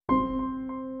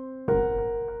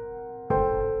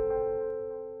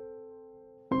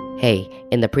Hey,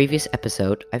 in the previous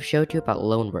episode, I've showed you about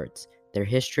loanwords, their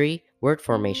history, word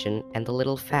formation, and the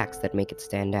little facts that make it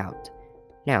stand out.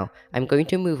 Now, I'm going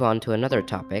to move on to another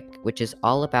topic, which is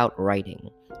all about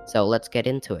writing. So let's get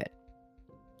into it.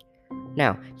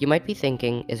 Now, you might be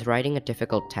thinking, is writing a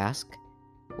difficult task?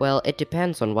 Well, it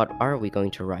depends on what are we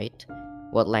going to write,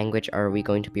 what language are we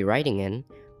going to be writing in,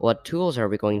 what tools are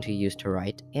we going to use to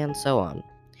write, and so on.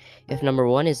 If number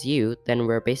one is you, then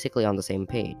we're basically on the same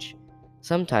page.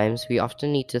 Sometimes we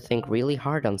often need to think really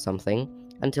hard on something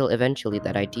until eventually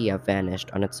that idea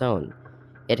vanished on its own.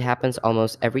 It happens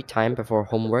almost every time before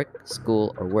homework,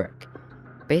 school, or work.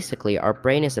 Basically, our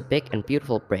brain is a big and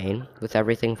beautiful brain with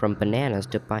everything from bananas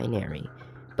to binary.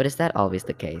 But is that always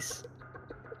the case?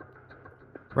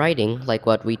 Writing, like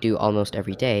what we do almost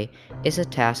every day, is a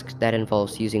task that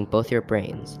involves using both your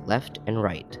brains, left and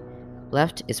right.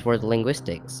 Left is for the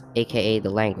linguistics, aka the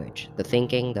language, the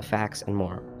thinking, the facts, and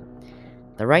more.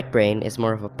 The right brain is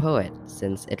more of a poet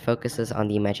since it focuses on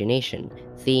the imagination,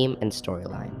 theme, and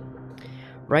storyline.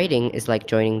 Writing is like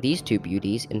joining these two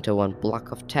beauties into one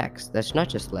block of text that's not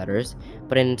just letters,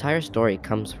 but an entire story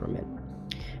comes from it.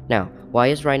 Now, why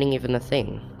is writing even a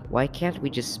thing? Why can't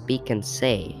we just speak and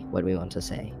say what we want to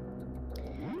say?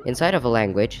 Inside of a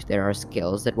language, there are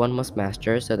skills that one must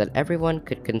master so that everyone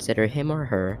could consider him or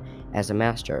her as a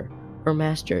master, or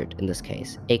mastered in this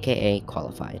case, aka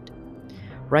qualified.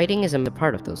 Writing is a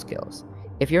part of those skills.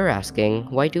 If you're asking,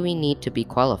 why do we need to be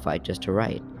qualified just to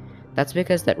write? That's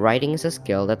because that writing is a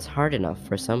skill that's hard enough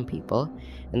for some people,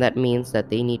 and that means that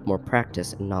they need more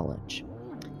practice and knowledge.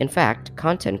 In fact,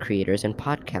 content creators and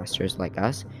podcasters like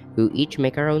us, who each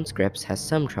make our own scripts, has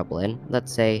some trouble in,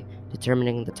 let's say,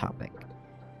 determining the topic.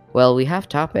 Well, we have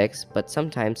topics, but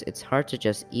sometimes it's hard to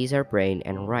just ease our brain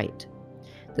and write.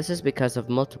 This is because of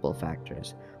multiple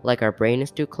factors, like our brain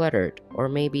is too cluttered, or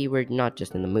maybe we're not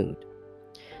just in the mood.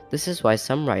 This is why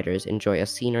some writers enjoy a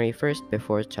scenery first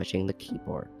before touching the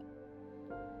keyboard.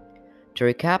 To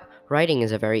recap, writing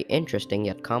is a very interesting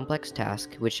yet complex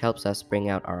task which helps us bring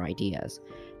out our ideas.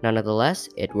 Nonetheless,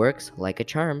 it works like a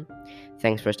charm.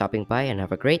 Thanks for stopping by and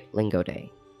have a great Lingo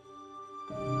Day.